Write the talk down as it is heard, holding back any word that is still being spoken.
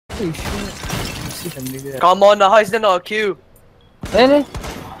Holy shit. See the nigga. Come on, how is that not a kill? Really?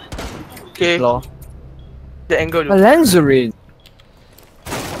 Okay. Law. The angle. A Lanzarin.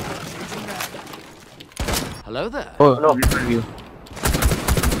 Hello there. Oh no.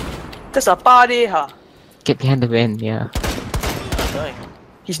 That's a party, huh? Get behind the van, yeah.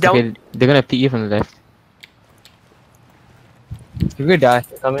 He's down. Okay, they're gonna pick you from the left. You're gonna die.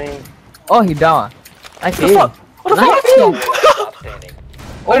 Coming. Oh, he down. I What the fuck? What the fuck?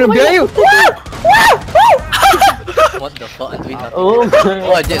 Oh, no, behind you! What the fuck? I'm doing nothing. Oh my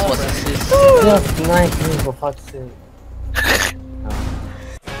All I did was assist. Just nice, for fuck's sake.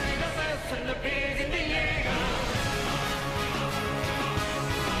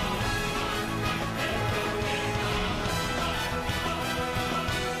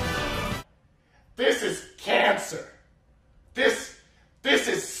 This is cancer. This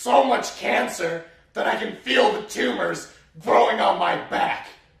is so much cancer that I can feel the tumors growing on my back.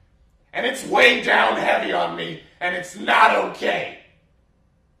 And it's weighing down heavy on me, and it's not okay.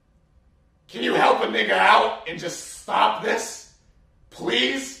 Can you help a nigga out and just stop this?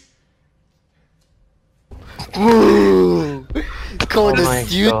 Please? Call Oh my this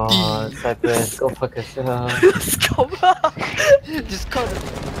duty. god, Cypress, go fuck yourself. Come on. Just call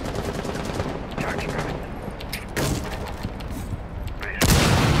it.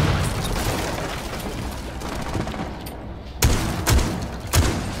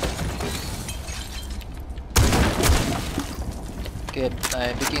 Okay,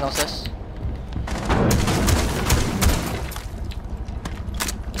 I'm picking downstairs.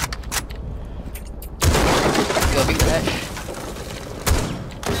 Go big hatch.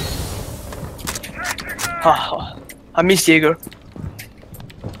 I miss Jaeger.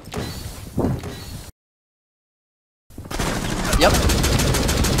 Yep.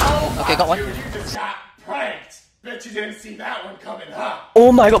 Okay, got one. You just got pranked. Bet you didn't see that one coming, huh?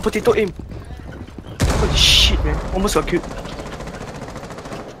 Oh my god, potato aim. Holy shit, man. Almost got killed.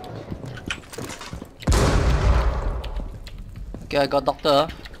 Okay, I got doctor.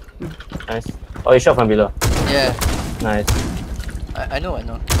 Nice. Oh, you shot from below. Yeah, Nice. I know. I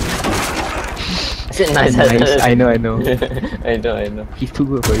said nice. Nice. I know. I know. He's too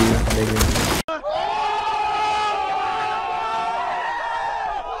good for you.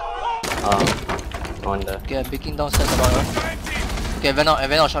 On the Okay, I'm picking downstairs about her. Okay, I went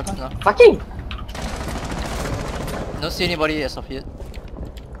out shotgun now. fucking. Don't see anybody as of yet.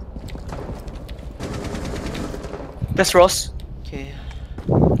 That's Ross. Okay.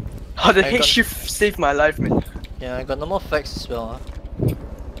 Oh, the I hate got- shift saved my life, man. Yeah, I got no more facts as well.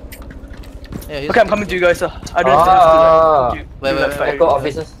 Yeah, here's Okay, I'm coming to you guys. I don't have to like, Wait, do wait, that wait. Echo fight.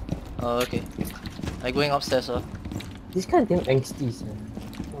 officers. Oh, okay. I'm going upstairs. This guy damn angsty, man.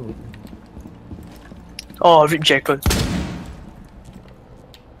 Oh, rip Jekyll.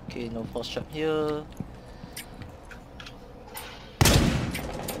 Okay, no force trap here.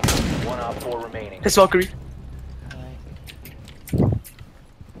 One op 4 remaining. That's Valkyrie.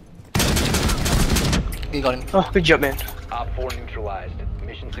 Okay, got him. Oh, good job, man. Op 4 neutralized.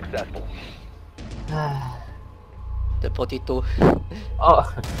 Mission successful. The potato. Oh,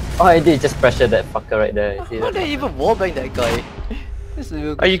 I did just pressure that fucker right there. You see How that? did I even wallbang that guy? That's a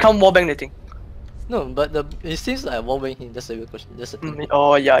real You can't wallbang the thing. No, but it seems like I wallbang him. That's a real question. That's the thing.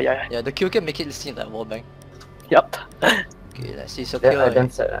 Oh, yeah. Yeah, the kill can make it seem like wallbang. Yup. Okay, let's see. It's okay. Yeah, damn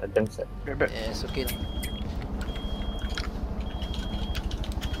set. Yeah, it's okay.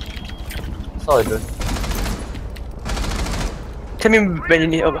 Solid, dude. Tell me when you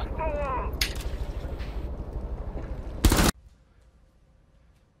need over.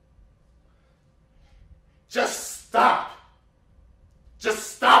 Just stop.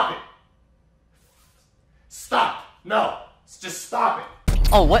 Just stop it. Stop. No. Just stop it.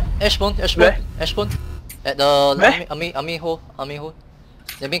 Oh, what? Ashbone. Where? Ashbone. At the Where? army hole.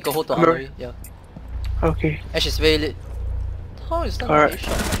 They make a hole to Where? armory. Yeah. Okay. Ash is very lit. How is that Alright. a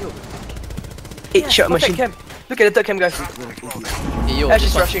shot? Yo. 8-shot machine. Cam. Look at the third cam, guys. Hey, yo, Ash this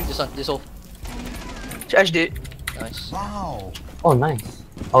is one, rushing. This hole. Ash did. Nice. Oh, nice.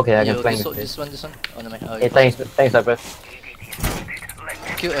 Okay, I can Yo, flank this one. Oh no, man. Oh, Hey, thanks, Cypress.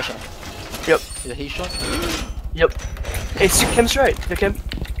 Kill Ash. Yep. The headshot. Yep. It's cam's right. The cam.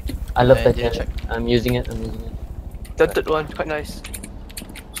 I love Yeah, that. yeah, Cam. check. I'm using it. The third one. Quite nice.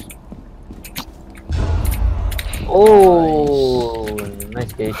 Oh,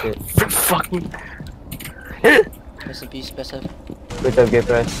 nice gay shit. Fucking. Rest in peace, best F. Good job, gay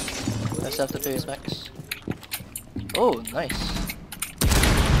press. Best F to pay his max. Oh, nice.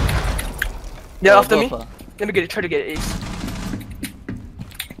 They're Oh, after me. both, Let me try to get an ace.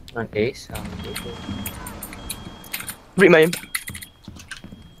 Not ace. Read my aim.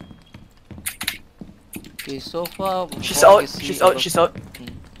 Okay, so far. She's what I out. can see She's out. above- She's out. Hmm.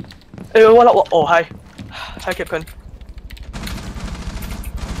 Hey, what? Oh, hi. Hi, Capcom.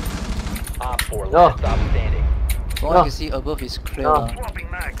 Op 4, No. last stop standing. What I can see above is clear No. now.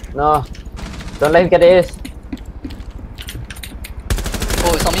 No. Don't let him get the ace.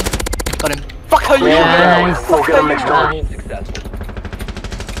 Oh, it's on me. Got him. Fuck her, you. Yes. Fuck her, you. Nice. Successful.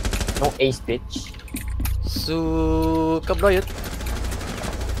 No ace, bitch. Suka Bryant.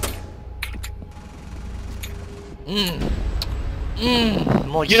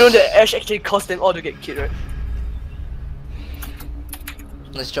 Moist. You know that Ash actually caused them all to get killed, right?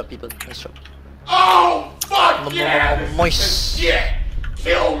 Nice job, people. Nice job. Oh, fuck yeah! This Moist. is the shit!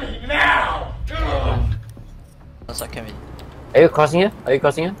 Kill me now! Ugh. That's not coming. Are you crossing here? Are you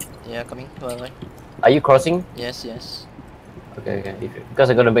crossing here? Yeah, coming. Why? Are you crossing? Yes, yes. Okay, okay. Because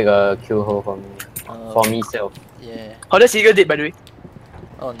I'm gonna make a kill hole for me. For myself. Yeah. How does Eagle did, by the way?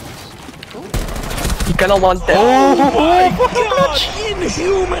 Oh, nice. He cannot want that.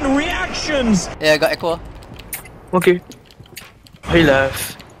 Inhuman reactions! Yeah, I got Echo. Okay. He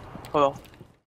left. Hold on.